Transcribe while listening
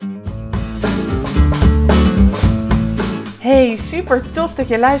Hey, super tof dat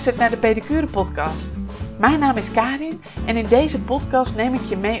je luistert naar de Pedicure podcast. Mijn naam is Karin en in deze podcast neem ik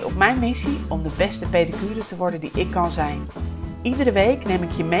je mee op mijn missie om de beste pedicure te worden die ik kan zijn. Iedere week neem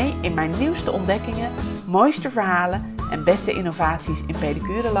ik je mee in mijn nieuwste ontdekkingen, mooiste verhalen en beste innovaties in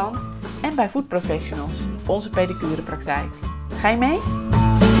pedicureland en bij Voetprofessionals, onze pedicurepraktijk. Ga je mee?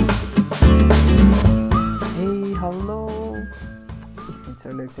 Hey, hallo. Ik vind het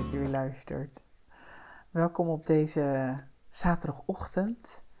zo leuk dat je weer luistert. Welkom op deze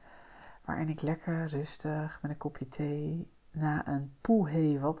zaterdagochtend, waarin ik lekker rustig met een kopje thee na een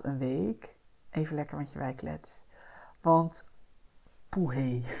poehé wat een week even lekker met je wijklets. Want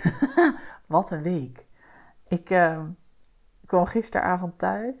poehé, wat een week. Ik kwam gisteravond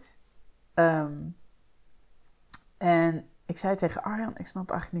thuis en ik zei tegen Arjan, ik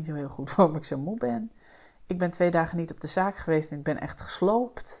snap eigenlijk niet zo heel goed waarom ik zo moe ben. Ik ben 2 dagen niet op de zaak geweest en ik ben echt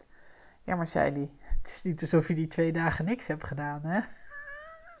gesloopt. Ja, maar zei hij, het is niet alsof je die 2 dagen niks hebt gedaan, hè?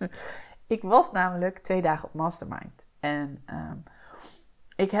 Ik was namelijk 2 dagen op Mastermind. En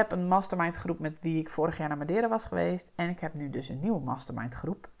ik heb een Mastermind groep met wie ik vorig jaar naar Madeira was geweest. En ik heb nu dus een nieuwe Mastermind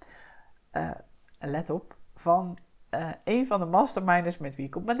groep. Let op, van een van de Masterminders met wie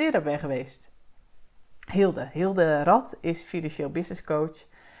ik op Madeira ben geweest. Hilde Rad is financieel business coach.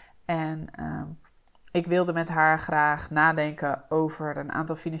 En ik wilde met haar graag nadenken over een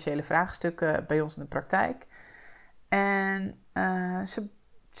aantal financiële vraagstukken bij ons in de praktijk. En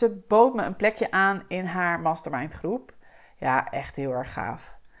ze bood me een plekje aan in haar mastermind groep. Ja, echt heel erg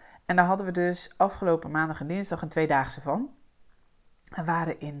gaaf. En daar hadden we dus afgelopen maandag en dinsdag een 2-daagse van. We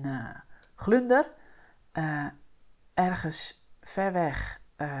waren in Glunder, ergens ver weg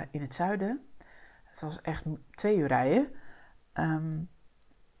in het zuiden. Het was echt 2 uur rijden.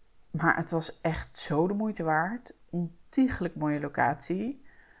 Maar het was echt zo de moeite waard. Ontiegelijk mooie locatie.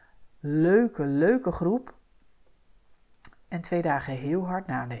 Leuke groep. En 2 dagen heel hard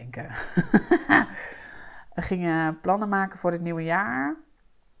nadenken. We gingen plannen maken voor het nieuwe jaar.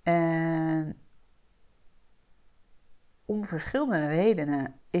 En om verschillende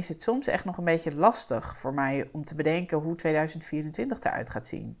redenen is het soms echt nog een beetje lastig voor mij om te bedenken hoe 2024 eruit gaat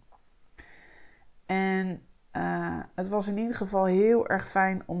zien. En het was in ieder geval heel erg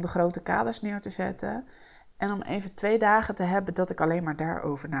fijn om de grote kaders neer te zetten. En om even 2 dagen te hebben dat ik alleen maar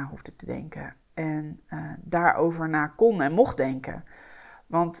daarover na hoefde te denken. En daarover na kon en mocht denken.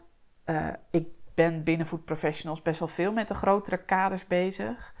 Want ik ben binnen Voetprofessionals best wel veel met de grotere kaders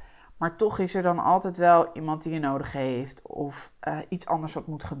bezig. Maar toch is er dan altijd wel iemand die je nodig heeft. Of iets anders wat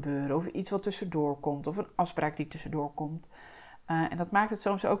moet gebeuren. Of iets wat tussendoor komt. Of een afspraak die tussendoor komt. En dat maakt het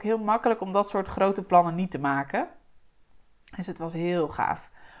soms ook heel makkelijk om dat soort grote plannen niet te maken. Dus het was heel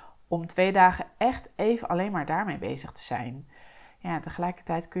gaaf om 2 dagen echt even alleen maar daarmee bezig te zijn. Ja,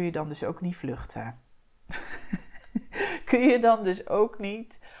 tegelijkertijd kun je dan dus ook niet vluchten. Kun je dan dus ook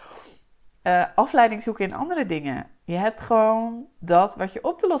niet afleiding zoeken in andere dingen. Je hebt gewoon dat wat je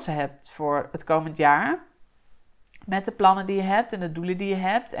op te lossen hebt voor het komend jaar. Met de plannen die je hebt en de doelen die je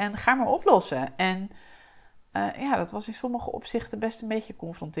hebt. En ga maar oplossen. En dat was in sommige opzichten best een beetje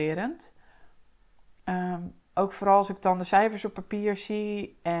confronterend. Ook vooral als ik dan de cijfers op papier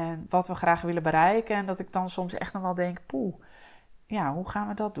zie en wat we graag willen bereiken. En dat ik dan soms echt nog wel denk, hoe gaan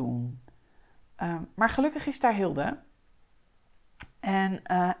we dat doen? Maar gelukkig is daar Hilde.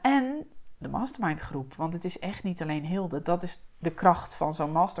 En de mastermind groep. Want het is echt niet alleen Hilde. Dat is de kracht van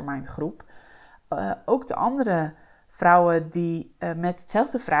zo'n mastermind groep. Ook de andere vrouwen die met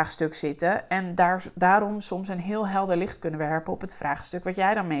hetzelfde vraagstuk zitten. En daarom soms een heel helder licht kunnen werpen op het vraagstuk wat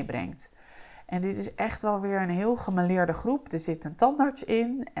jij dan meebrengt. En dit is echt wel weer een heel gemêleerde groep. Er zit een tandarts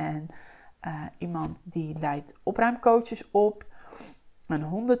in en iemand die leidt opruimcoaches op. Een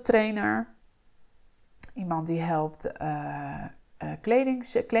hondentrainer. Iemand die helpt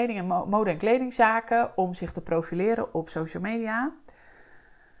kleding en mode- en kledingzaken om zich te profileren op social media.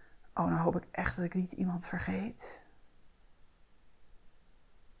 Oh, nou hoop ik echt dat ik niet iemand vergeet.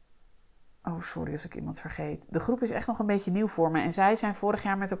 Oh, sorry als ik iemand vergeet. De groep is echt nog een beetje nieuw voor me. En zij zijn vorig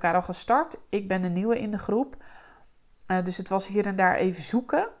jaar met elkaar al gestart. Ik ben de nieuwe in de groep. Dus het was hier en daar even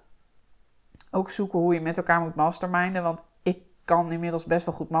zoeken. Ook zoeken hoe je met elkaar moet masterminden. Want ik kan inmiddels best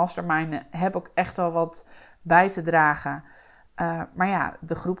wel goed masterminden. Heb ook echt wel wat bij te dragen. Maar ja,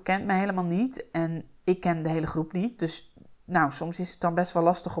 de groep kent me helemaal niet. En ik ken de hele groep niet. Dus soms is het dan best wel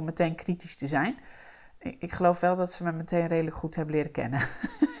lastig om meteen kritisch te zijn. Ik geloof wel dat ze me meteen redelijk goed hebben leren kennen.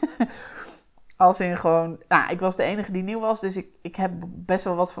 Als in gewoon, ik was de enige die nieuw was. Dus ik heb best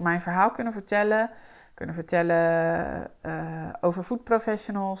wel wat van mijn verhaal kunnen vertellen. Over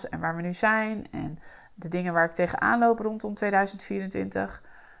Voetprofessionals en waar we nu zijn. En de dingen waar ik tegenaan loop rondom 2024.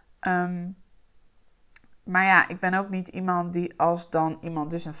 Maar ja, ik ben ook niet iemand die als dan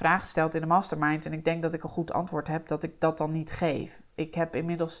iemand dus een vraag stelt in de mastermind en ik denk dat ik een goed antwoord heb, dat ik dat dan niet geef. Ik heb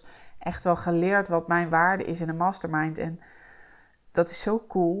inmiddels echt wel geleerd wat mijn waarde is in een mastermind en dat is zo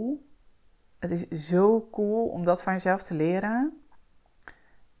cool. Het is zo cool om dat van jezelf te leren.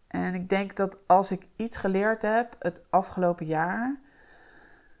 En ik denk dat als ik iets geleerd heb het afgelopen jaar,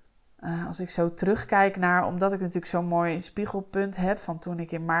 als ik zo terugkijk naar, omdat ik natuurlijk zo'n mooi spiegelpunt heb van toen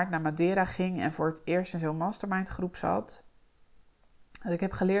ik in maart naar Madeira ging en voor het eerst in zo'n mastermind groep zat. Dat ik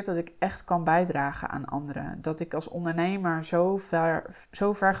heb geleerd dat ik echt kan bijdragen aan anderen. Dat ik als ondernemer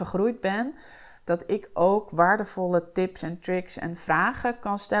zo ver gegroeid ben, dat ik ook waardevolle tips en tricks en vragen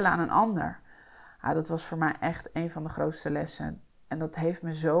kan stellen aan een ander. Ja, dat was voor mij echt een van de grootste lessen. En dat heeft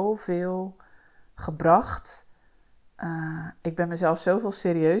me zoveel gebracht. Ik ben mezelf zoveel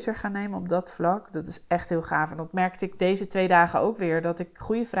serieuzer gaan nemen op dat vlak. Dat is echt heel gaaf. En dat merkte ik deze 2 dagen ook weer. Dat ik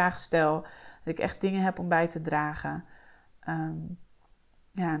goede vragen stel. Dat ik echt dingen heb om bij te dragen.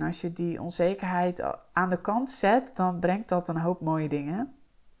 En als je die onzekerheid aan de kant zet, dan brengt dat een hoop mooie dingen.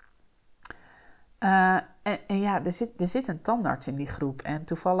 En ja, er zit een tandarts in die groep. En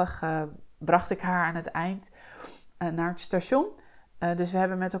toevallig bracht ik haar aan het eind naar het station. Dus we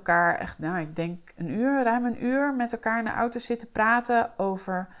hebben met elkaar echt, ik denk ruim een uur met elkaar in de auto zitten praten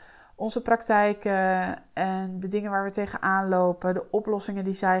over onze praktijken en de dingen waar we tegenaan lopen, de oplossingen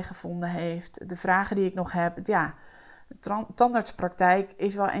die zij gevonden heeft, de vragen die ik nog heb. Ja, de tandartspraktijk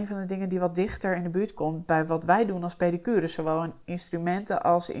is wel een van de dingen die wat dichter in de buurt komt bij wat wij doen als pedicures, zowel in instrumenten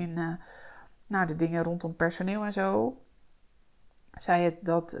als in de dingen rondom personeel en zo. Zei het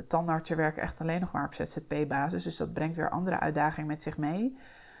dat tandartsen werken echt alleen nog maar op ZZP-basis. Dus dat brengt weer andere uitdagingen met zich mee.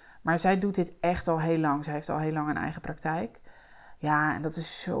 Maar zij doet dit echt al heel lang. Zij heeft al heel lang een eigen praktijk. Ja, en dat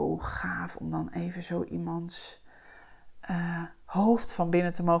is zo gaaf om dan even zo iemands hoofd van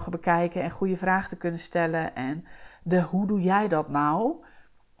binnen te mogen bekijken. En goede vragen te kunnen stellen. En hoe doe jij dat nou?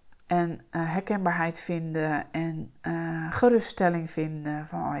 En herkenbaarheid vinden. En geruststelling vinden.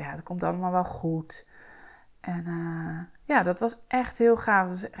 Van het komt allemaal wel goed. En dat was echt heel gaaf.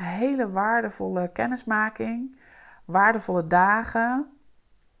 Het was een hele waardevolle kennismaking. Waardevolle dagen.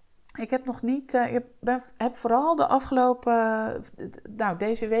 Ik heb nog niet... heb vooral de afgelopen...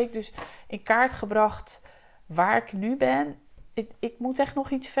 deze week dus in kaart gebracht waar ik nu ben. Ik moet echt nog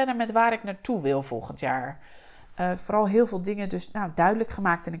iets verder met waar ik naartoe wil volgend jaar. Vooral heel veel dingen dus duidelijk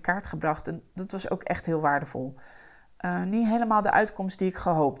gemaakt en in kaart gebracht. En dat was ook echt heel waardevol. Niet helemaal de uitkomst die ik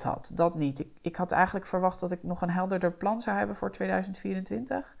gehoopt had. Dat niet. Ik had eigenlijk verwacht dat ik nog een helderder plan zou hebben voor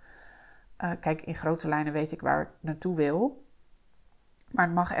 2024. Kijk, in grote lijnen weet ik waar ik naartoe wil. Maar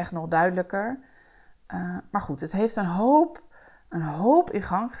het mag echt nog duidelijker. Maar goed, het heeft een hoop in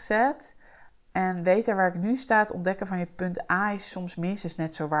gang gezet. En weten waar ik nu sta, het ontdekken van je punt A is soms minstens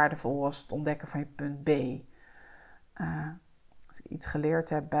net zo waardevol als het ontdekken van je punt B. Als ik iets geleerd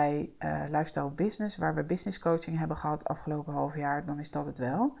heb bij Lifestyle Business, waar we business coaching hebben gehad afgelopen half jaar, dan is dat het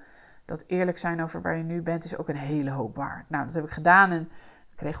wel. Dat eerlijk zijn over waar je nu bent is ook een hele hoop waard. Nou, dat heb ik gedaan en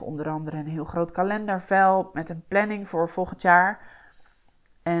we kregen onder andere een heel groot kalendervel met een planning voor volgend jaar.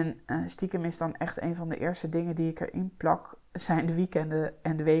 En stiekem is dan echt een van de eerste dingen die ik erin plak, zijn de weekenden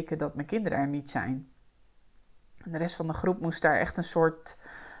en de weken dat mijn kinderen er niet zijn. En de rest van de groep moest daar echt een soort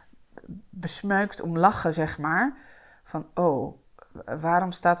besmuikt om lachen, zeg maar. Van,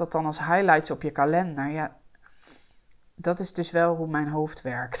 waarom staat dat dan als highlights op je kalender? Ja, dat is dus wel hoe mijn hoofd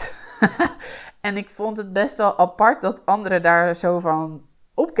werkt. En ik vond het best wel apart dat anderen daar zo van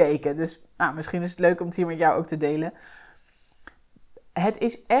opkeken. Dus misschien is het leuk om het hier met jou ook te delen. Het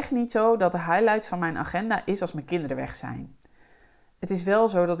is echt niet zo dat de highlights van mijn agenda is als mijn kinderen weg zijn. Het is wel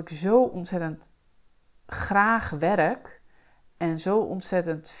zo dat ik zo ontzettend graag werk en zo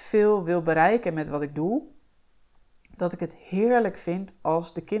ontzettend veel wil bereiken met wat ik doe, dat ik het heerlijk vind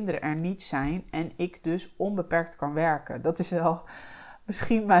als de kinderen er niet zijn en ik dus onbeperkt kan werken. Dat is wel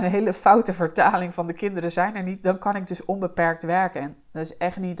misschien mijn hele foute vertaling van de kinderen zijn er niet, dan kan ik dus onbeperkt werken. En dat is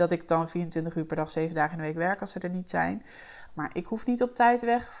echt niet dat ik dan 24 uur per dag, 7 dagen in de week werk als ze er niet zijn. Maar ik hoef niet op tijd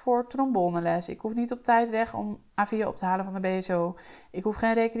weg voor tromboneles. Ik hoef niet op tijd weg om A4 op te halen van de BSO. Ik hoef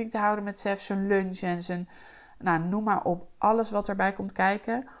geen rekening te houden met Sef zijn lunch en zijn... noem maar op, alles wat erbij komt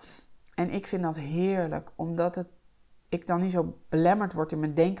kijken. En ik vind dat heerlijk, omdat ik dan niet zo belemmerd word in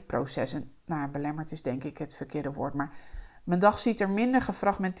mijn denkproces. En belemmerd is denk ik het verkeerde woord, maar mijn dag ziet er minder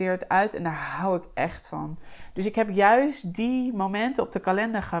gefragmenteerd uit en daar hou ik echt van. Dus ik heb juist die momenten op de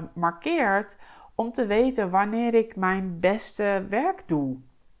kalender gemarkeerd om te weten wanneer ik mijn beste werk doe.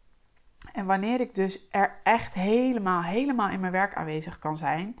 En wanneer ik dus er echt helemaal in mijn werk aanwezig kan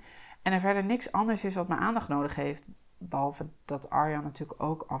zijn. En er verder niks anders is wat mijn aandacht nodig heeft. Behalve dat Arjan natuurlijk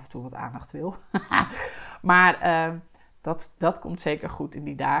ook af en toe wat aandacht wil. Maar dat komt zeker goed in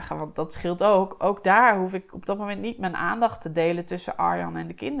die dagen. Want dat scheelt ook. Ook daar hoef ik op dat moment niet mijn aandacht te delen tussen Arjan en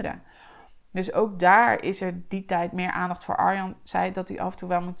de kinderen. Dus ook daar is er die tijd meer aandacht voor. Arjan zei dat hij af en toe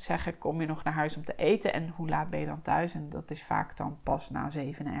wel moet zeggen, kom je nog naar huis om te eten? En hoe laat ben je dan thuis? En dat is vaak dan pas na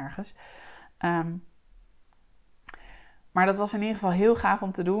 7 ergens. Maar dat was in ieder geval heel gaaf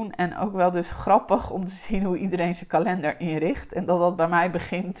om te doen. En ook wel dus grappig om te zien hoe iedereen zijn kalender inricht. En dat bij mij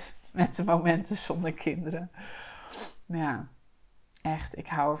begint met de momenten zonder kinderen. Ja, echt. Ik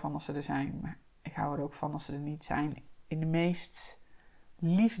hou ervan als ze er zijn. Maar ik hou er ook van als ze er niet zijn. In de meest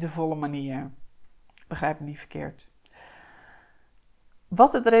liefdevolle manier. Begrijp me niet verkeerd.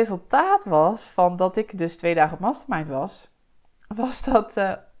 Wat het resultaat was van dat ik dus 2 dagen op Mastermind was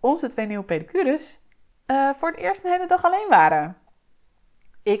dat onze 2 nieuwe pedicures voor het eerst een hele dag alleen waren.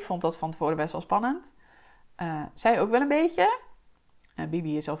 Ik vond dat van tevoren best wel spannend. Zij ook wel een beetje.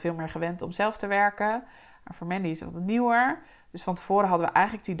 Bibi is al veel meer gewend om zelf te werken. Maar voor Mandy is het wat nieuwer. Dus van tevoren hadden we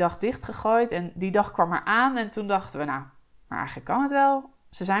eigenlijk die dag dichtgegooid. En die dag kwam er aan. En toen dachten we, nou, maar eigenlijk kan het wel.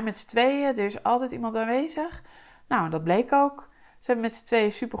 Ze zijn met z'n tweeën. Er is altijd iemand aanwezig. Nou, dat bleek ook. Ze hebben met z'n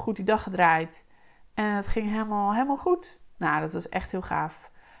tweeën supergoed die dag gedraaid. En het ging helemaal goed. Nou, dat was echt heel gaaf.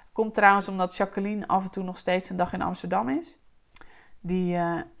 Komt trouwens omdat Jacqueline af en toe nog steeds een dag in Amsterdam is. Die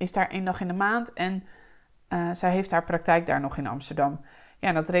is daar 1 dag in de maand. En zij heeft haar praktijk daar nog in Amsterdam. Ja,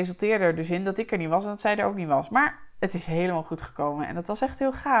 en dat resulteerde er dus in dat ik er niet was en dat zij er ook niet was. Maar het is helemaal goed gekomen. En dat was echt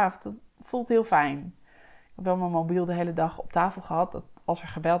heel gaaf. Dat voelt heel fijn. Ik heb wel mijn mobiel de hele dag op tafel gehad. Dat als er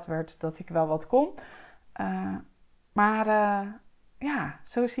gebeld werd, dat ik wel wat kon. Ja,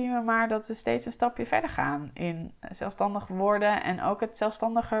 zo zien we maar dat we steeds een stapje verder gaan in zelfstandig worden en ook het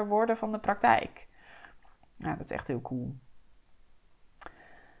zelfstandiger worden van de praktijk. Ja, dat is echt heel cool.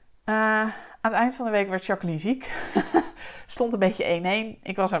 Aan het eind van de week werd Jacqueline ziek. Stond een beetje 1-1.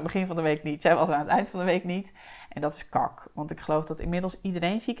 Ik was aan het begin van de week niet. Zij was aan het eind van de week niet. En dat is kak. Want ik geloof dat inmiddels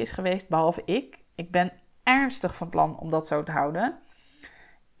iedereen ziek is geweest, behalve ik. Ik ben ernstig van plan om dat zo te houden.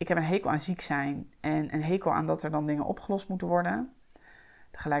 Ik heb een hekel aan ziek zijn. En een hekel aan dat er dan dingen opgelost moeten worden.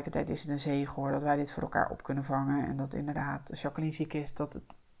 Tegelijkertijd is het een zegen hoor, dat wij dit voor elkaar op kunnen vangen. En dat inderdaad, als Jacqueline ziek is, dat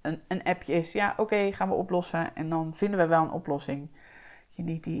het een appje is. Ja, oké, gaan we oplossen. En dan vinden we wel een oplossing. Dat je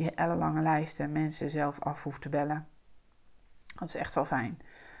niet die ellenlange lijsten mensen zelf af hoeft te bellen. Dat is echt wel fijn.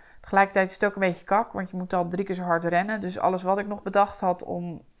 Tegelijkertijd is het ook een beetje kak, want je moet al 3 keer zo hard rennen. Dus alles wat ik nog bedacht had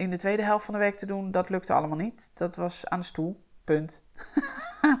om in de tweede helft van de week te doen, dat lukte allemaal niet. Dat was aan de stoel, punt.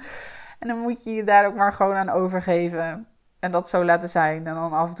 En dan moet je je daar ook maar gewoon aan overgeven. En dat zo laten zijn. En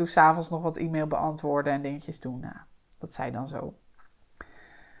dan af en toe 's avonds nog wat e-mail beantwoorden en dingetjes doen. Nou, dat zij dan zo.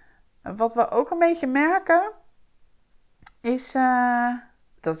 Wat we ook een beetje merken, is,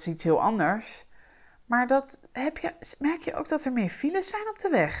 dat is iets heel anders. Maar merk je ook dat er meer files zijn op de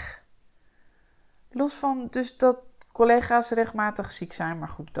weg. Los van dus dat collega's regelmatig ziek zijn. Maar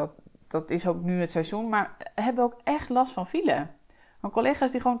goed, dat is ook nu het seizoen. Maar hebben ook echt last van file. Van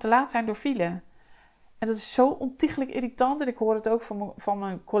collega's die gewoon te laat zijn door file. En dat is zo ontiegelijk irritant. En ik hoor het ook van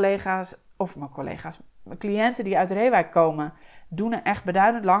mijn collega's, mijn cliënten die uit Reewijk komen, doen er echt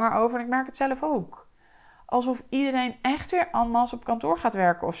beduidend langer over. En ik merk het zelf ook. Alsof iedereen echt weer en masse op kantoor gaat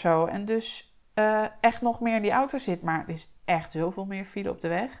werken of zo. En dus echt nog meer in die auto zit. Maar er is echt zoveel meer file op de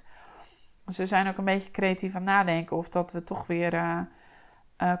weg. Dus we zijn ook een beetje creatief aan nadenken of dat we toch weer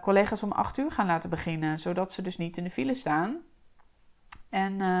collega's om 8 uur gaan laten beginnen. Zodat ze dus niet in de file staan.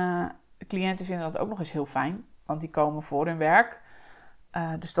 En de cliënten vinden dat ook nog eens heel fijn. Want die komen voor hun werk.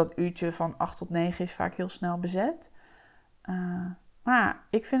 Dus dat uurtje van 8 tot 9 is vaak heel snel bezet. Maar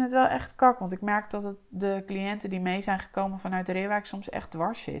ik vind het wel echt kak. Want ik merk dat het de cliënten die mee zijn gekomen vanuit de Reewijk soms echt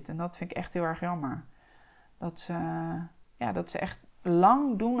dwars zit. En dat vind ik echt heel erg jammer. Dat ze echt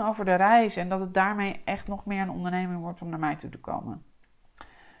lang doen over de reis. En dat het daarmee echt nog meer een onderneming wordt om naar mij toe te komen.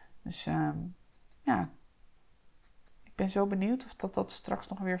 Dus ik ben zo benieuwd of dat straks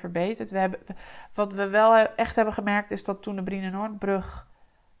nog weer verbetert. Wat we wel echt hebben gemerkt is dat toen de Brienenoordbrug...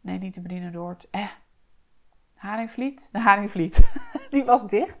 Nee, niet de Brienenoord. Haringvliet? De Haringvliet. Die was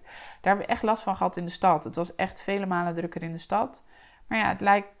dicht. Daar hebben we echt last van gehad in de stad. Het was echt vele malen drukker in de stad. Maar ja, het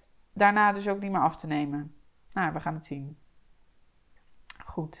lijkt daarna dus ook niet meer af te nemen. Nou, we gaan het zien.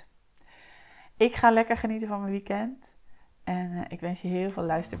 Goed. Ik ga lekker genieten van mijn weekend. En ik wens je heel veel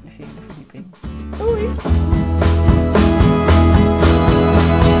luisterplezier in de verdieping. Doei!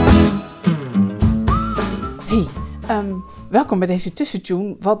 Hey, welkom bij deze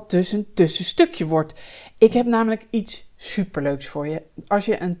tussentune, wat dus een tussenstukje wordt. Ik heb namelijk iets superleuks voor je. Als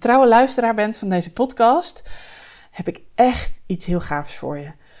je een trouwe luisteraar bent van deze podcast, heb ik echt iets heel gaafs voor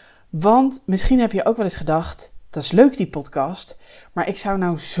je. Want misschien heb je ook wel eens gedacht, dat is leuk die podcast, maar ik zou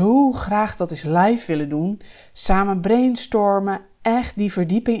nou zo graag dat eens live willen doen. Samen brainstormen, echt die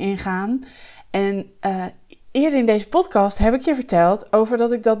verdieping ingaan. En eerder in deze podcast heb ik je verteld over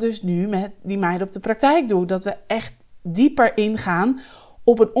dat ik dat dus nu met die meiden op de praktijk doe. Dat we echt dieper ingaan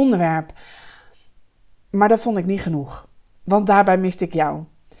op een onderwerp. Maar dat vond ik niet genoeg, want daarbij miste ik jou.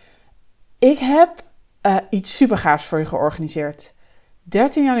 Ik heb iets supergaafs voor je georganiseerd.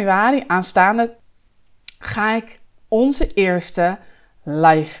 13 januari aanstaande ga ik onze eerste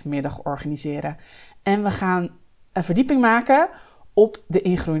live middag organiseren. En we gaan een verdieping maken op de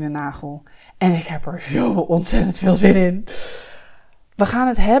ingroeiende nagel. En ik heb er zo ontzettend veel zin in. We gaan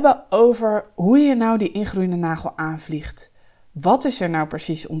het hebben over hoe je nou die ingroeiende nagel aanvliegt. Wat is er nou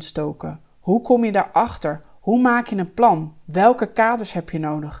precies ontstoken? Hoe kom je daarachter? Hoe maak je een plan? Welke kaders heb je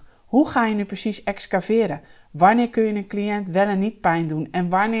nodig? Hoe ga je nu precies excaveren? Wanneer kun je een cliënt wel en niet pijn doen? En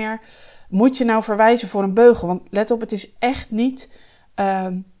wanneer moet je nou verwijzen voor een beugel? Want let op, het is echt niet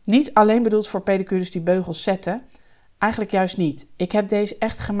alleen bedoeld voor pedicures die beugels zetten. Eigenlijk juist niet. Ik heb deze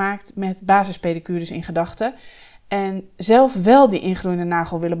echt gemaakt met basispedicures in gedachten. En zelf wel die ingroeiende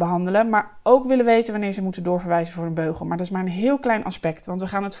nagel willen behandelen, maar ook willen weten wanneer ze moeten doorverwijzen voor een beugel. Maar dat is maar een heel klein aspect, want we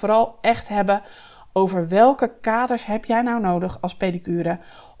gaan het vooral echt hebben over welke kaders heb jij nou nodig als pedicure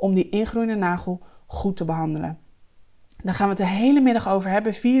om die ingroeiende nagel goed te behandelen. Daar gaan we het de hele middag over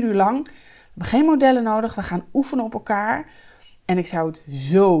hebben, 4 uur lang. We hebben geen modellen nodig, we gaan oefenen op elkaar. En ik zou het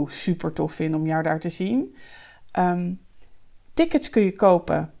zo super tof vinden om jou daar te zien. Tickets kun je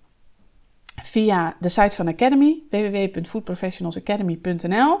kopen via de site van Academy,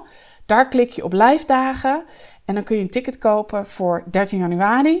 www.voetprofessionalsacademy.nl. Daar klik je op live dagen en dan kun je een ticket kopen voor 13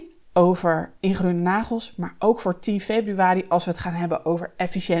 januari over ingroeiende nagels, maar ook voor 10 februari als we het gaan hebben over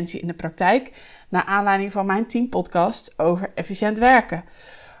efficiëntie in de praktijk, naar aanleiding van mijn 10 podcasts over efficiënt werken.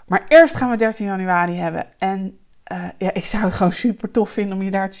 Maar eerst gaan we 13 januari hebben en ik zou het gewoon super tof vinden om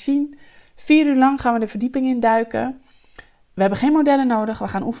je daar te zien. 4 uur lang gaan we de verdieping induiken. We hebben geen modellen nodig, we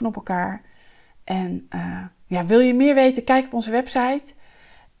gaan oefenen op elkaar. En wil je meer weten, kijk op onze website.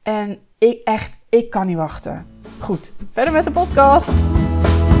 En ik kan niet wachten. Goed, verder met de podcast.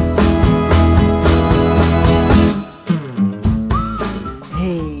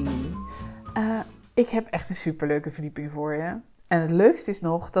 Hey, ik heb echt een superleuke verdieping voor je. En het leukste is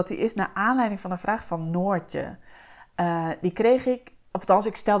nog dat die is naar aanleiding van een vraag van Noortje. Die kreeg ik, of althans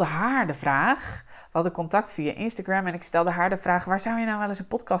ik stelde haar de vraag. We hadden contact via Instagram en ik stelde haar de vraag: waar zou je nou wel eens een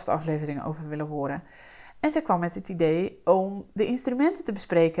podcastaflevering over willen horen? En ze kwam met het idee om de instrumenten te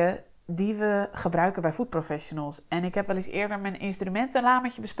bespreken die we gebruiken bij Voetprofessionals. En ik heb wel eens eerder mijn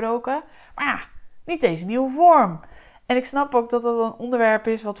instrumentenlametje besproken, maar ja, niet deze nieuwe vorm. En ik snap ook dat dat een onderwerp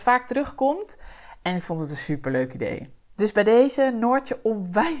is wat vaak terugkomt. En ik vond het een superleuk idee. Dus bij deze, Noortje,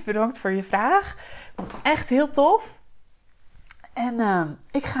 onwijs bedankt voor je vraag. Echt heel tof. En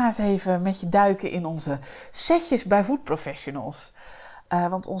ik ga eens even met je duiken in onze setjes bij Voetprofessionals.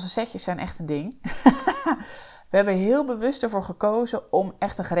 Want onze setjes zijn echt een ding. We hebben heel bewust ervoor gekozen om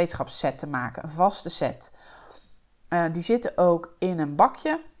echt een gereedschapsset te maken. Een vaste set. Die zitten ook in een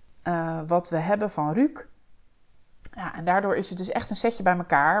bakje. Wat we hebben van Ruuk. Ja, en daardoor is het dus echt een setje bij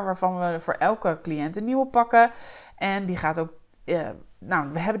elkaar. Waarvan we voor elke cliënt een nieuwe pakken. En die gaat ook...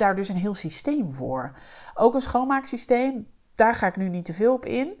 we hebben daar dus een heel systeem voor. Ook een schoonmaaksysteem. Daar ga ik nu niet te veel op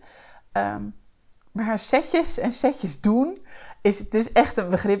in. Maar setjes en setjes doen is het dus echt een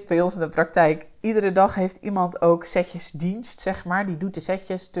begrip bij ons in de praktijk. Iedere dag heeft iemand ook setjesdienst, zeg maar. Die doet de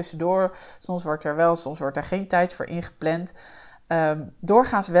setjes tussendoor. Soms wordt er wel, soms wordt er geen tijd voor ingepland.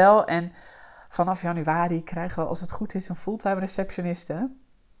 Doorgaans wel. En vanaf januari krijgen we, als het goed is, een fulltime receptioniste.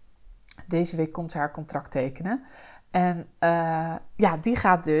 Deze week komt ze haar contract tekenen. En die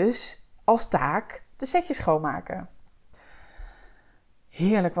gaat dus als taak de setjes schoonmaken.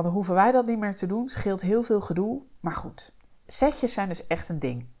 Heerlijk, want dan hoeven wij dat niet meer te doen. Scheelt heel veel gedoe. Maar goed, setjes zijn dus echt een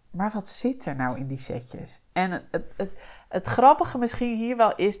ding. Maar wat zit er nou in die setjes? En het grappige misschien hier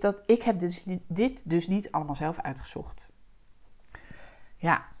wel is dat ik heb dit dus niet allemaal zelf uitgezocht.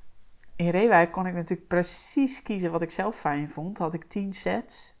 Ja, in Reewijk kon ik natuurlijk precies kiezen wat ik zelf fijn vond. Had ik 10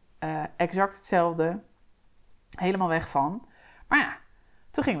 sets, exact hetzelfde, helemaal weg van. Maar ja,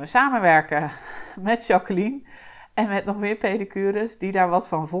 toen gingen we samenwerken met Jacqueline en met nog meer pedicures die daar wat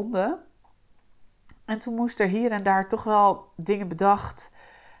van vonden. En toen moest er hier en daar toch wel dingen bedacht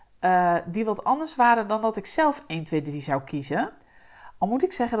die wat anders waren dan dat ik zelf 1, 2, 3 zou kiezen. Al moet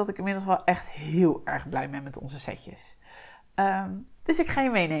ik zeggen dat ik inmiddels wel echt heel erg blij ben met onze setjes. Dus ik ga je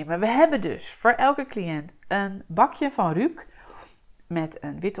meenemen. We hebben dus voor elke cliënt een bakje van Ruuk met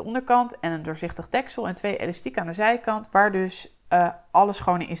een witte onderkant en een doorzichtig deksel en 2 elastiek aan de zijkant, waar dus alle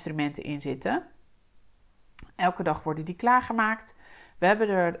schone instrumenten in zitten. Elke dag worden die klaargemaakt. We hebben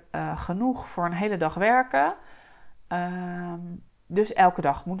er genoeg voor een hele dag werken. Dus elke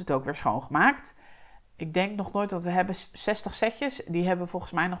dag moet het ook weer schoongemaakt. Ik denk nog nooit, want we hebben 60 setjes. Die hebben we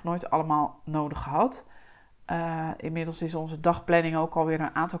volgens mij nog nooit allemaal nodig gehad. Inmiddels is onze dagplanning ook alweer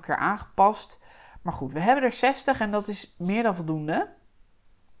een aantal keer aangepast. Maar goed, we hebben er 60 en dat is meer dan voldoende.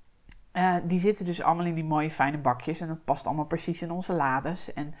 Die zitten dus allemaal in die mooie fijne bakjes. En dat past allemaal precies in onze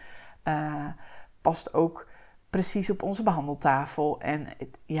lades. En past ook precies op onze behandeltafel. En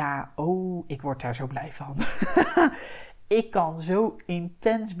ik word daar zo blij van. Ik kan zo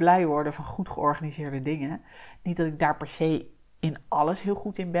intens blij worden van goed georganiseerde dingen. Niet dat ik daar per se in alles heel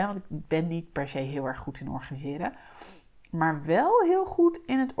goed in ben. Want ik ben niet per se heel erg goed in organiseren. Maar wel heel goed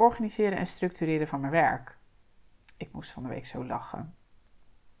in het organiseren en structureren van mijn werk. Ik moest van de week zo lachen.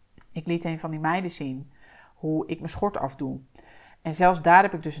 Ik liet een van die meiden zien hoe ik mijn schort afdoe. En zelfs daar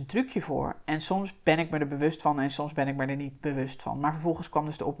heb ik dus een trucje voor. En soms ben ik me er bewust van en soms ben ik me er niet bewust van. Maar vervolgens kwam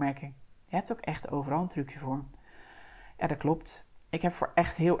dus de opmerking: je hebt ook echt overal een trucje voor. Ja, dat klopt. Ik heb voor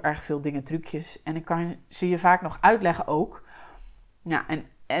echt heel erg veel dingen trucjes. En ik kan ze je vaak nog uitleggen ook. Ja,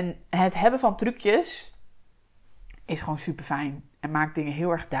 en het hebben van trucjes is gewoon super fijn. En maakt dingen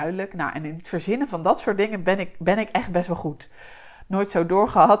heel erg duidelijk. Nou, en in het verzinnen van dat soort dingen ben ik echt best wel goed. Nooit zo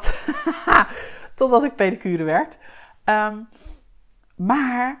doorgehad. Totdat ik pedicure werd.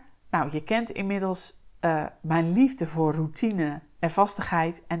 Maar, nou, je kent inmiddels mijn liefde voor routine en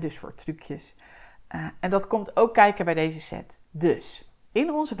vastigheid. En dus voor trucjes. En dat komt ook kijken bij deze set. Dus,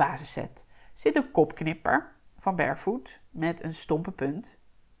 in onze basisset zit een kopknipper van Barefoot met een stompe punt.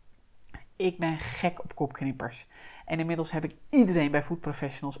 Ik ben gek op kopknippers. En inmiddels heb ik iedereen bij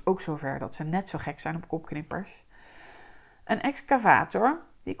Voetprofessionals ook zover dat ze net zo gek zijn op kopknippers. Een excavator,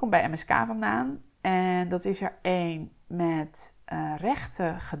 die komt bij MSK vandaan. En dat is er één met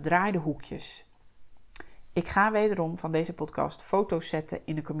rechte gedraaide hoekjes. Ik ga wederom van deze podcast foto's zetten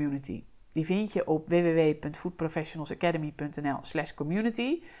in de community. Die vind je op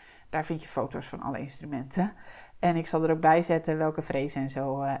www.voetprofessionalsacademy.nl/community. Daar vind je foto's van alle instrumenten. En ik zal er ook bij zetten welke frezen en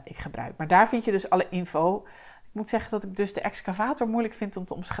zo ik gebruik. Maar daar vind je dus alle info. Ik moet zeggen dat ik dus de excavator moeilijk vind om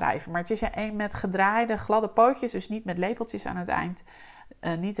te omschrijven. Maar het is er een met gedraaide, gladde pootjes. Dus niet met lepeltjes aan het eind.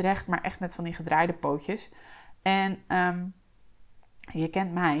 Niet recht, maar echt met van die gedraaide pootjes. En je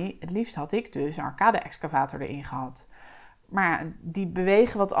kent mij. Het liefst had ik dus een arcade-excavator erin gehad. Maar die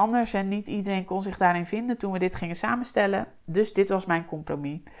bewegen wat anders en niet iedereen kon zich daarin vinden toen we dit gingen samenstellen. Dus dit was mijn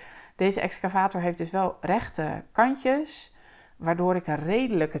compromis. Deze excavator heeft dus wel rechte kantjes, waardoor ik er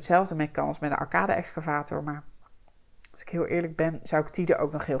redelijk hetzelfde mee kan als met de arcade-excavator. Maar als ik heel eerlijk ben, zou ik die er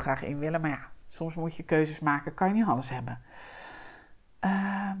ook nog heel graag in willen. Maar ja, soms moet je keuzes maken, kan je niet alles hebben.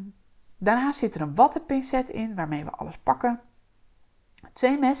 Daarnaast zit er een wattenpincet in, waarmee we alles pakken.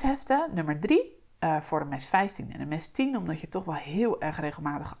 2 mesheften, nummer 3. Voor een mes 15 en een mes 10, omdat je toch wel heel erg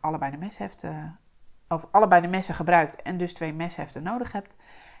regelmatig allebei de messen gebruikt en dus 2 mesheften nodig hebt.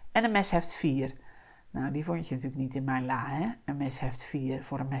 En een mesheft 4. Nou, die vond je natuurlijk niet in mijn la, hè? Een mesheft 4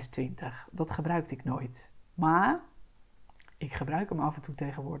 voor een mes 20. Dat gebruikte ik nooit. Maar ik gebruik hem af en toe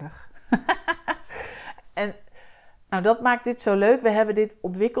tegenwoordig. En nou, dat maakt dit zo leuk. We hebben dit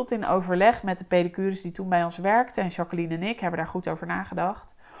ontwikkeld in overleg met de pedicures die toen bij ons werkten. En Jacqueline en ik hebben daar goed over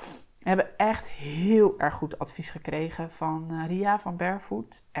nagedacht. We hebben echt heel erg goed advies gekregen van Ria van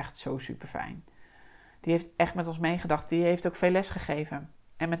Barefoot. Echt zo super fijn. Die heeft echt met ons meegedacht. Die heeft ook veel les gegeven.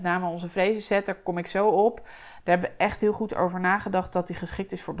 En met name onze frezenset, daar kom ik zo op. Daar hebben we echt heel goed over nagedacht dat die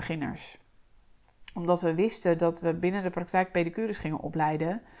geschikt is voor beginners. Omdat we wisten dat we binnen de praktijk pedicures gingen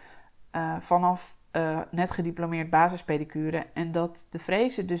opleiden. Vanaf net gediplomeerd basispedicure. En dat de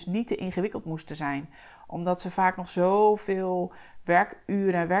frezen dus niet te ingewikkeld moesten zijn. Omdat ze vaak nog zoveel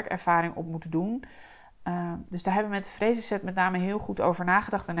werkuren en werkervaring op moeten doen. Dus daar hebben we met de frezenset met name heel goed over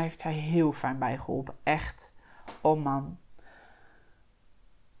nagedacht. En daar heeft hij heel fijn bij geholpen. Echt. Oh man.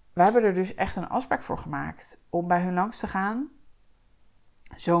 We hebben er dus echt een afspraak voor gemaakt om bij hun langs te gaan.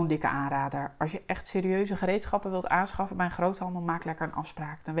 Zo'n dikke aanrader. Als je echt serieuze gereedschappen wilt aanschaffen bij een groothandel, maak lekker een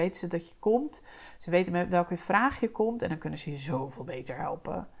afspraak. Dan weten ze dat je komt. Ze weten met welke vraag je komt en dan kunnen ze je zoveel beter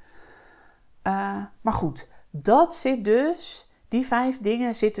helpen. Maar goed, dat zit dus, die 5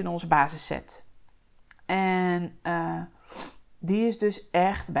 dingen zitten in onze basisset. En die is dus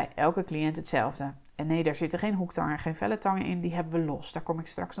echt bij elke cliënt hetzelfde. En nee, daar zitten geen hoektangen en geen velletangen in. Die hebben we los. Daar kom ik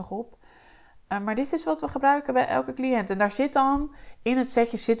straks nog op. Maar dit is wat we gebruiken bij elke cliënt. En daar zit dan, in het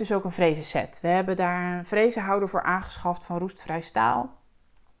setje zit dus ook een frezenset. We hebben daar een frezenhouder voor aangeschaft van roestvrij staal.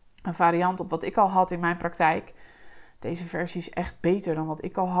 Een variant op wat ik al had in mijn praktijk. Deze versie is echt beter dan wat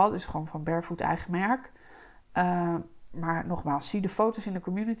ik al had. Is gewoon van Barefoot eigen merk. Maar nogmaals, zie de foto's in de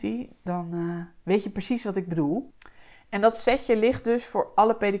community, dan weet je precies wat ik bedoel. En dat setje ligt dus voor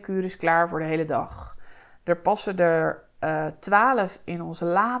alle pedicures klaar voor de hele dag. Er passen er 12 in onze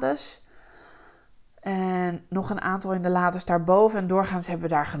lades. En nog een aantal in de lades daarboven. En doorgaans hebben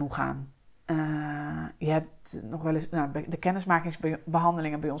we daar genoeg aan. Je hebt nog wel eens... de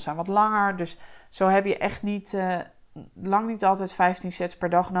kennismakingsbehandelingen bij ons zijn wat langer. Dus zo heb je echt lang niet altijd 15 sets per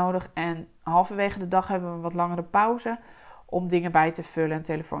dag nodig. En halverwege de dag hebben we een wat langere pauze om dingen bij te vullen en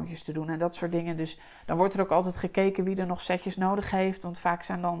telefoontjes te doen en dat soort dingen. Dus dan wordt er ook altijd gekeken wie er nog setjes nodig heeft. Want vaak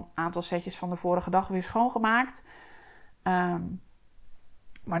zijn dan een aantal setjes van de vorige dag weer schoongemaakt.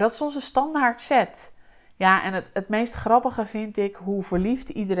 Maar dat is onze standaard set. Ja, en het meest grappige vind ik hoe verliefd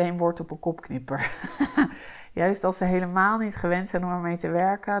iedereen wordt op een kopknipper. Juist als ze helemaal niet gewend zijn om ermee te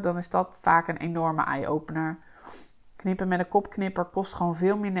werken, dan is dat vaak een enorme eye-opener. Knippen met een kopknipper kost gewoon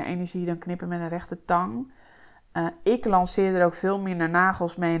veel minder energie dan knippen met een rechte tang. Ik lanceer er ook veel minder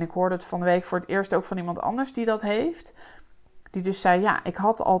nagels mee. En ik hoorde het van de week voor het eerst ook van iemand anders die dat heeft. Die dus zei, ja, ik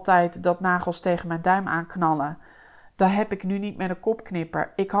had altijd dat nagels tegen mijn duim aanknallen. Dat heb ik nu niet met een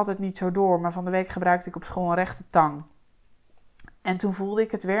kopknipper. Ik had het niet zo door, maar van de week gebruikte ik op school een rechte tang. En toen voelde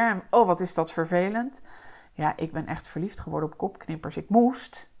ik het weer. En oh, wat is dat vervelend. Ja, ik ben echt verliefd geworden op kopknippers. Ik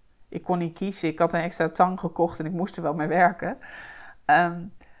moest. Ik kon niet kiezen. Ik had een extra tang gekocht en ik moest er wel mee werken.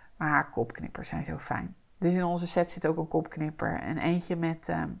 Maar kopknippers zijn zo fijn. Dus in onze set zit ook een kopknipper. En eentje met...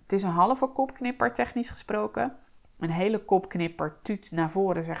 het is een halve kopknipper, technisch gesproken. Een hele kopknipper tuut naar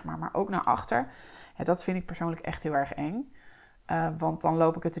voren, zeg maar ook naar achter. Ja, dat vind ik persoonlijk echt heel erg eng. Want dan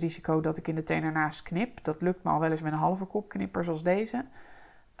loop ik het risico dat ik in de teen ernaast knip. Dat lukt me al wel eens met een halve kopknipper zoals deze.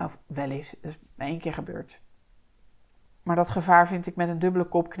 Of wel eens, dat is 1 keer gebeurd. Maar dat gevaar vind ik met een dubbele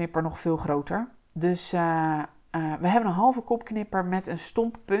kopknipper nog veel groter. Dus we hebben een halve kopknipper met een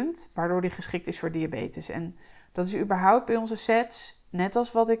stomppunt, waardoor die geschikt is voor diabetes. En dat is überhaupt bij onze sets, net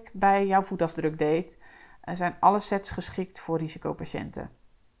als wat ik bij jouw voetafdruk deed, zijn alle sets geschikt voor risicopatiënten.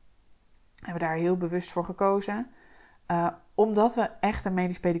 We hebben daar heel bewust voor gekozen, omdat we echt een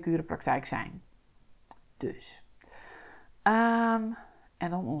medisch pedicure praktijk zijn. Dus. En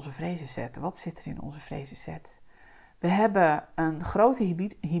dan onze frezenset. Wat zit er in onze frezenset? We hebben een grote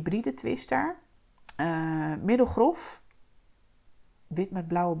hybride twister. Middelgrof. Wit met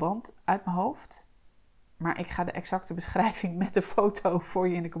blauwe band uit mijn hoofd. Maar ik ga de exacte beschrijving met de foto voor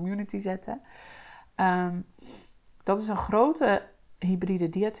je in de community zetten. Dat is een grote hybride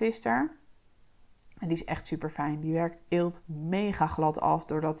diatwister. En die is echt super fijn. Die werkt eelt mega glad af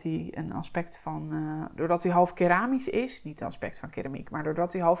doordat hij doordat hij half keramisch is. Niet het aspect van keramiek, maar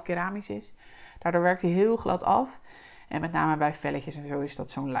doordat hij half keramisch is. Daardoor werkt hij heel glad af. En met name bij velletjes en zo is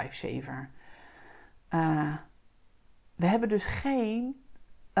dat zo'n lifesaver. We hebben dus geen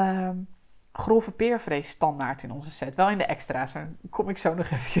grove peervrees standaard in onze set. Wel in de extra's, daar kom ik zo nog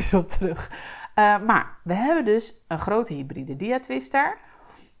eventjes op terug. Maar we hebben dus een grote hybride diatwister.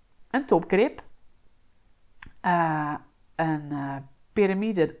 Een topgrip. Een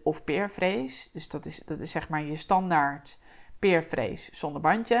piramide of peervrees. Dus dat is zeg maar je standaard peervrees zonder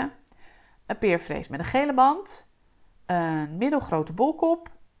bandje. Een peervrees met een gele band. Een middelgrote bolkop.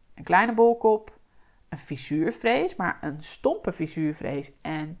 Een kleine bolkop. Een fissuurvrees, maar een stompe fissuurvrees.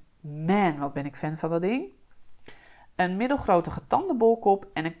 En man, wat ben ik fan van dat ding. Een middelgrote getande bolkop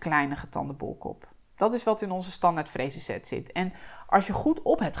en een kleine getande bolkop. Dat is wat in onze standaard frezenset zit. En als je goed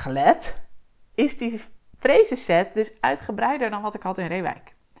op hebt gelet, is die frezenset dus uitgebreider dan wat ik had in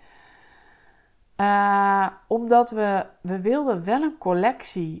Reewijk. Omdat we wilden wel een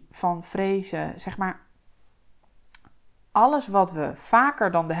collectie van frezen, zeg maar alles wat we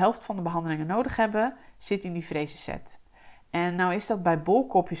vaker dan de helft van de behandelingen nodig hebben, zit in die frezenset. En nou is dat bij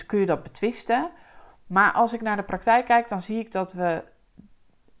bolkopjes, kun je dat betwisten. Maar als ik naar de praktijk kijk, dan zie ik dat we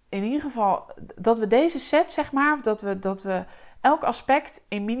in ieder geval, dat we deze set, zeg maar, dat we elk aspect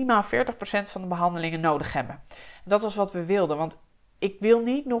in minimaal 40% van de behandelingen nodig hebben. En dat was wat we wilden, want ik wil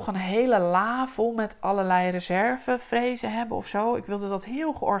niet nog een hele la vol met allerlei reservefrezen hebben of zo. Ik wilde dat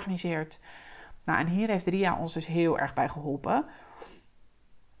heel georganiseerd. Nou, en hier heeft Ria ons dus heel erg bij geholpen.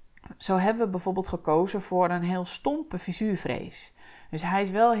 Zo hebben we bijvoorbeeld gekozen voor een heel stompe visuurvrees. Dus hij is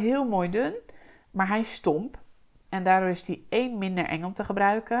wel heel mooi dun, maar hij is stomp. En daardoor is hij 1 minder eng om te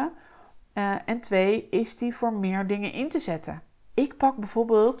gebruiken. En 2 is die voor meer dingen in te zetten. Ik pak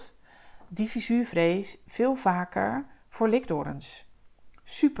bijvoorbeeld die visuurvrees veel vaker voor likdorens.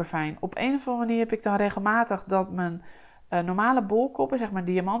 Super fijn. Op een of andere manier heb ik dan regelmatig dat mijn normale bolkoppen, zeg maar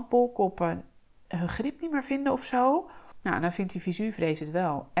diamantbolkoppen, hun grip niet meer vinden of zo. Nou, dan vindt die visuurvrees het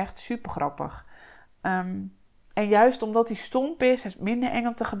wel. Echt super grappig. En juist omdat die stomp is het minder eng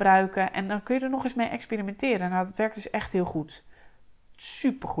om te gebruiken. En dan kun je er nog eens mee experimenteren. Nou, dat werkt dus echt heel goed.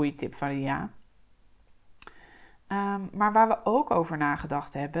 Super goede tip van Ria. Maar waar we ook over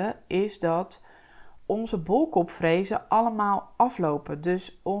nagedacht hebben, is dat onze bolkopfrezen allemaal aflopen.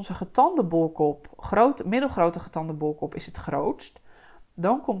 Dus onze getande bolkop, middelgrote getande bolkop is het grootst.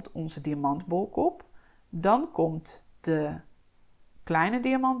 Dan komt onze diamantbolkop. Dan komt de kleine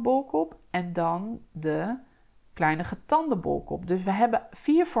diamantbolkop. En dan de kleine getande bolkop. Dus we hebben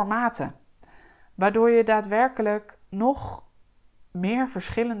 4 formaten. Waardoor je daadwerkelijk nog meer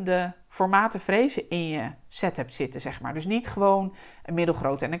verschillende formaten frezen in je set hebt zitten, zeg maar. Dus niet gewoon een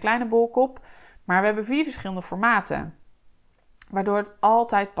middelgrote en een kleine bolkop. Maar we hebben 4 verschillende formaten. Waardoor het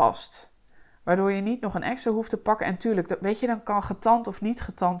altijd past. Waardoor je niet nog een extra hoeft te pakken. En tuurlijk, weet je, dan kan getand of niet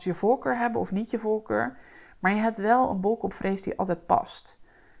getand je voorkeur hebben of niet je voorkeur. Maar je hebt wel een bolkopfrees die altijd past.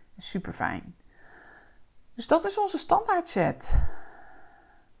 Super fijn. Dus dat is onze standaard set.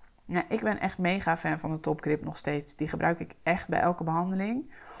 Ja, ik ben echt mega fan van de topgrip nog steeds. Die gebruik ik echt bij elke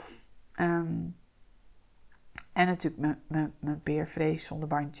behandeling. En natuurlijk mijn peerfrees zonder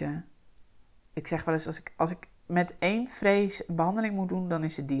bandje. Ik zeg wel eens, als ik met 1 frees een behandeling moet doen, dan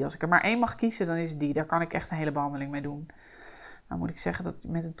is het die. Als ik er maar 1 mag kiezen, dan is het die. Daar kan ik echt een hele behandeling mee doen. Nou moet ik zeggen dat je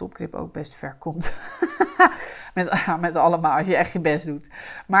met een topgrip ook best ver komt. met allemaal, als je echt je best doet.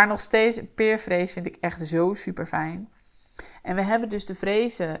 Maar nog steeds, peerfrees vind ik echt zo super fijn. En we hebben dus de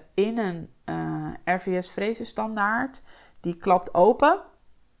frezen in een RVS frezen standaard. Die klapt open.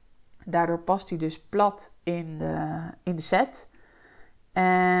 Daardoor past hij dus plat in de set.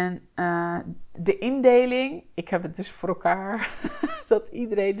 En de indeling, ik heb het dus voor elkaar dat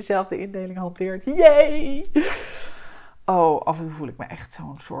iedereen dezelfde indeling hanteert. Yay! Oh, af en toe voel ik me echt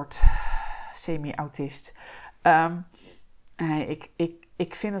zo'n soort semi-autist.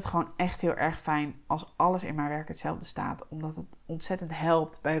 Ik vind het gewoon echt heel erg fijn als alles in mijn werk hetzelfde staat. Omdat het ontzettend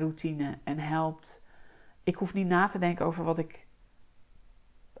helpt bij routine en helpt. Ik hoef niet na te denken over wat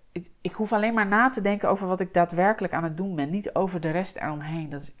ik hoef alleen maar na te denken over wat ik daadwerkelijk aan het doen ben. Niet over de rest eromheen.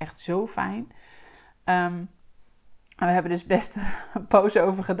 Dat is echt zo fijn. We hebben dus best een poos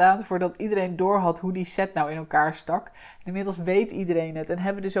over gedaan voordat iedereen doorhad hoe die set nou in elkaar stak. En inmiddels weet iedereen het. En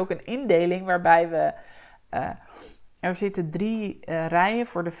hebben dus ook een indeling waarbij we... er zitten 3 rijen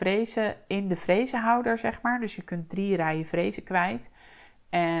voor de frezen in de frezenhouder, zeg maar. Dus je kunt 3 rijen frezen kwijt.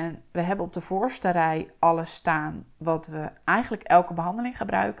 En we hebben op de voorste rij alles staan wat we eigenlijk elke behandeling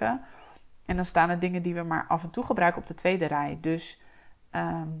gebruiken. En dan staan er dingen die we maar af en toe gebruiken op de tweede rij. Dus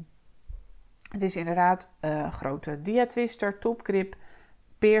het is inderdaad grote diatwister, topgrip,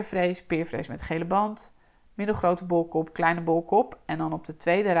 peerfrees met gele band, middelgrote bolkop, kleine bolkop. En dan op de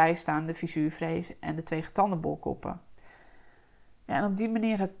tweede rij staan de visuurfrees en de 2 getande bolkoppen. Ja, en op die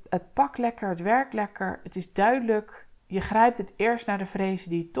manier, het pakt lekker, het werkt lekker, het is duidelijk. Je grijpt het eerst naar de frezen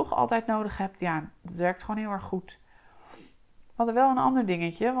die je toch altijd nodig hebt. Ja, dat werkt gewoon heel erg goed. We hadden wel een ander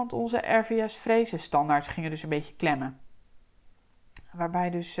dingetje, want onze RVS frezen standaards gingen dus een beetje klemmen. Waarbij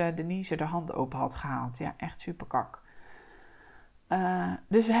dus Denise de hand open had gehaald. Ja, echt super kak.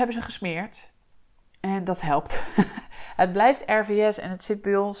 Dus we hebben ze gesmeerd. En dat helpt. Het blijft RVS en het zit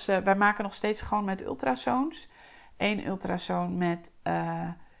bij ons... wij maken nog steeds gewoon met ultrasoons. 1 ultrasoon met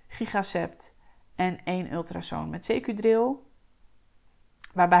gigacept en 1 ultrasoon met CQ-drill.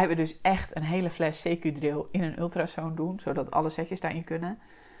 Waarbij we dus echt een hele fles CQ-drill in een ultrasoon doen. Zodat alle setjes daarin kunnen.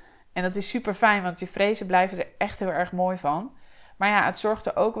 En dat is super fijn, want je frezen blijven er echt heel erg mooi van. Maar ja, het zorgt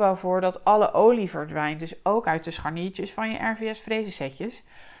er ook wel voor dat alle olie verdwijnt. Dus ook uit de scharniertjes van je RVS frezensetjes.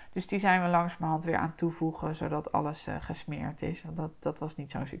 Dus die zijn we langzamerhand weer aan het toevoegen, zodat alles gesmeerd is. Want dat was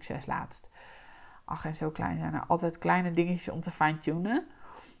niet zo'n succes laatst. Ach, en zo klein zijn er altijd kleine dingetjes om te fine-tunen.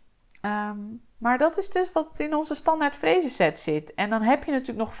 Maar dat is dus wat in onze standaard frezenset zit. En dan heb je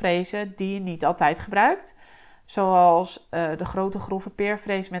natuurlijk nog frezen die je niet altijd gebruikt. Zoals de grote grove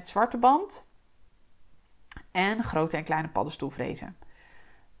peerfrees met zwarte band. En grote en kleine paddenstoelfrezen.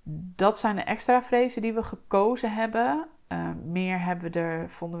 Dat zijn de extra frezen die we gekozen hebben. Meer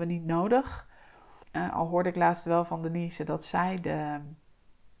vonden we niet nodig. Al hoorde ik laatst wel van Denise dat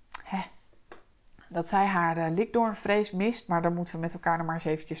zij haar likdoornfrees mist. Maar daar moeten we met elkaar nog maar eens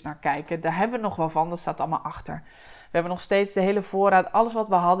eventjes naar kijken. Daar hebben we nog wel van, dat staat allemaal achter. We hebben nog steeds de hele voorraad, alles wat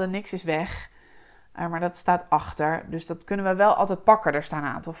we hadden, niks is weg. Maar dat staat achter, dus dat kunnen we wel altijd pakken. Er staan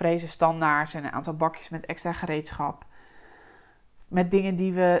een aantal frezen standaards en een aantal bakjes met extra gereedschap. Met dingen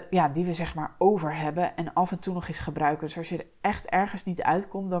die we zeg maar over hebben en af en toe nog eens gebruiken. Dus als je er echt ergens niet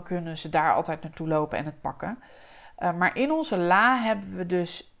uitkomt, dan kunnen ze daar altijd naartoe lopen en het pakken. Maar in onze la hebben we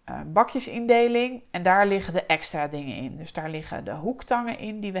dus bakjesindeling en daar liggen de extra dingen in. Dus daar liggen de hoektangen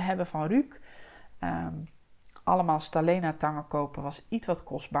in die we hebben van Ruuk. allemaal Stalena tangen kopen was iets wat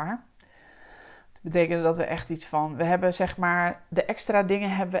kostbaar. Dat betekende dat we echt iets van... We hebben zeg maar... De extra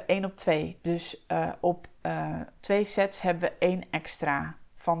dingen hebben we 1 op 2. Dus op 2 sets hebben we 1 extra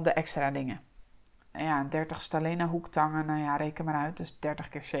van de extra dingen. Ja, 30 Stalena hoektangen. Nou ja, reken maar uit. Dus 30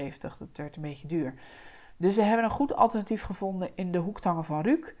 keer 70. Dat werd een beetje duur. Dus we hebben een goed alternatief gevonden in de hoektangen van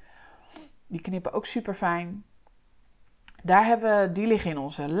Ruuk. Die knippen ook super fijn. Die liggen in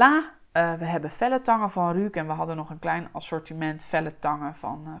onze la. We hebben felle tangen van Ruuk. En we hadden nog een klein assortiment felle tangen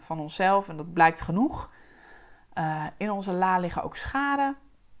van onszelf. En dat blijkt genoeg. In onze la liggen ook scharen.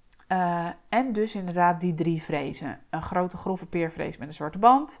 En dus inderdaad die 3 frezen. Een grote grove peervrees met een zwarte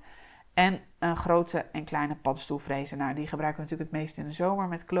band. En een grote en kleine paddenstoelfrezen. Nou, die gebruiken we natuurlijk het meest in de zomer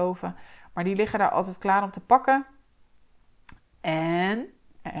met kloven. Maar die liggen daar altijd klaar om te pakken. En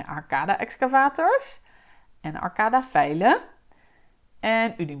arcada excavators. En arcada vijlen.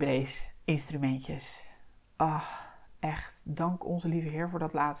 En Unibrace instrumentjes. Echt, dank onze lieve Heer voor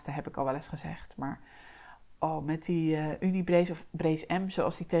dat laatste, heb ik al wel eens gezegd. Maar met die Unibrace of Brace M,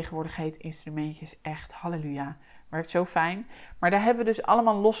 zoals die tegenwoordig heet, instrumentjes, echt halleluja. Werkt zo fijn. Maar daar hebben we dus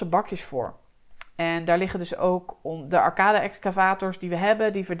allemaal losse bakjes voor. En daar liggen dus ook de arcade excavators die we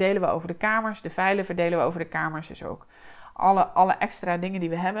hebben, die verdelen we over de kamers. De vijlen verdelen we over de kamers. Dus ook alle extra dingen die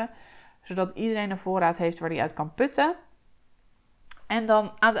we hebben. Zodat iedereen een voorraad heeft waar hij uit kan putten. En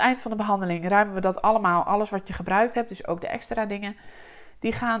dan aan het eind van de behandeling ruimen we dat allemaal, alles wat je gebruikt hebt, dus ook de extra dingen,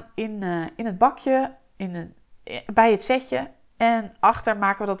 die gaan in het bakje, bij het setje. En achter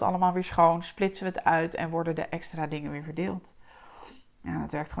maken we dat allemaal weer schoon, splitsen we het uit en worden de extra dingen weer verdeeld. Ja,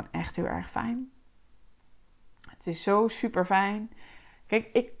 dat werkt gewoon echt heel erg fijn. Het is zo super fijn.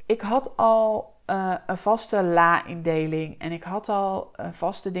 Kijk, ik had al een vaste la-indeling en ik had al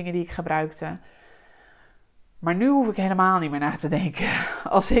vaste dingen die ik gebruikte. Maar nu hoef ik helemaal niet meer na te denken.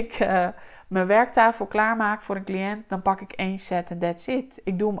 Als ik mijn werktafel klaarmaak voor een cliënt, dan pak ik 1 set en that's it.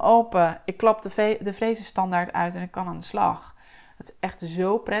 Ik doe hem open, ik klap de frezen standaard uit en ik kan aan de slag. Het is echt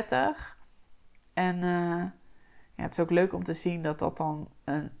zo prettig. En het is ook leuk om te zien dat dat dan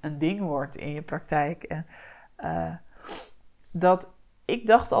een ding wordt in je praktijk. En, ik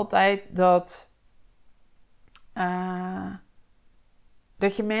dacht altijd dat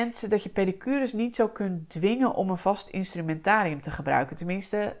je pedicures niet zo kunt dwingen om een vast instrumentarium te gebruiken.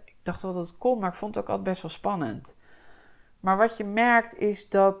 Tenminste, ik dacht wel dat het kon, maar ik vond het ook altijd best wel spannend. Maar wat je merkt is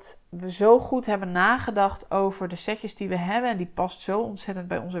dat we zo goed hebben nagedacht over de setjes die we hebben. En die past zo ontzettend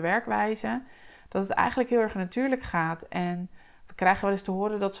bij onze werkwijze. Dat het eigenlijk heel erg natuurlijk gaat. En we krijgen wel eens te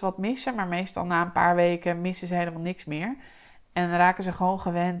horen dat ze wat missen. Maar meestal na een paar weken missen ze helemaal niks meer. En dan raken ze gewoon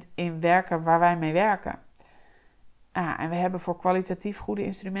gewend in werken waar wij mee werken. En we hebben voor kwalitatief goede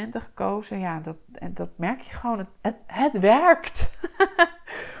instrumenten gekozen. Ja, dat merk je gewoon. Het werkt.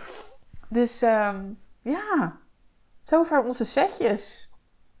 Dus zover onze setjes.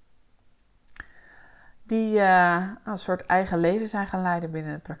 Die een soort eigen leven zijn gaan leiden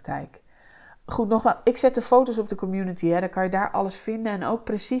binnen de praktijk. Goed, nogmaals, ik zet de foto's op de community. Dan kan je daar alles vinden. En ook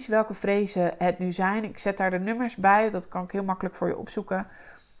precies welke frezen het nu zijn. Ik zet daar de nummers bij. Dat kan ik heel makkelijk voor je opzoeken.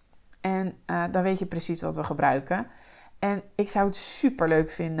 En dan weet je precies wat we gebruiken. En ik zou het super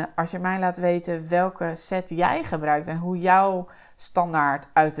leuk vinden als je mij laat weten welke set jij gebruikt. En hoe jouw standaard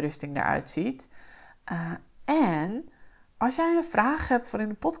uitrusting eruit ziet. En als jij een vraag hebt voor in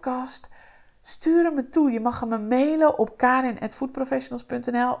de podcast, stuur hem me toe. Je mag me mailen op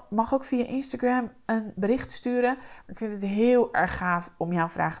karin@voetprofessionals.nl. Mag ook via Instagram een bericht sturen. Ik vind het heel erg gaaf om jouw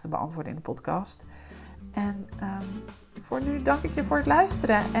vragen te beantwoorden in de podcast. En voor nu dank ik je voor het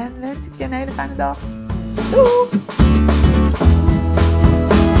luisteren en wens ik je een hele fijne dag. Doei!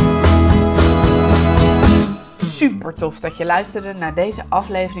 Super tof dat je luisterde naar deze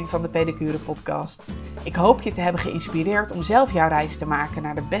aflevering van de Pedicure Podcast. Ik hoop je te hebben geïnspireerd om zelf jouw reis te maken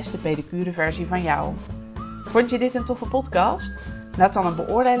naar de beste pedicure versie van jou. Vond je dit een toffe podcast? Laat dan een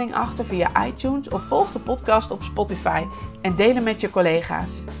beoordeling achter via iTunes of volg de podcast op Spotify en deel hem met je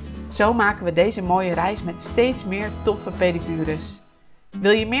collega's. Zo maken we deze mooie reis met steeds meer toffe pedicures.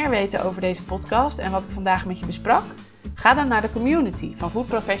 Wil je meer weten over deze podcast en wat ik vandaag met je besprak? Ga dan naar de community van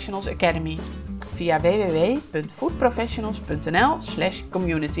Voetprofessionals Academy via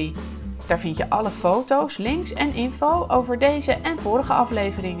www.voetprofessionals.nl/community. Daar vind je alle foto's, links en info over deze en vorige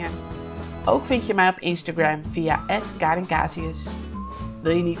afleveringen. Ook vind je mij op Instagram via @karincasius.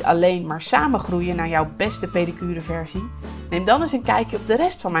 Wil je niet alleen maar samen groeien naar jouw beste pedicure versie? Neem dan eens een kijkje op de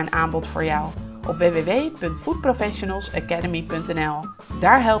rest van mijn aanbod voor jou op www.voetprofessionalsacademy.nl.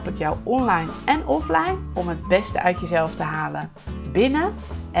 Daar help ik jou online en offline om het beste uit jezelf te halen, binnen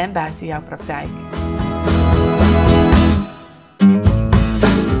en buiten jouw praktijk.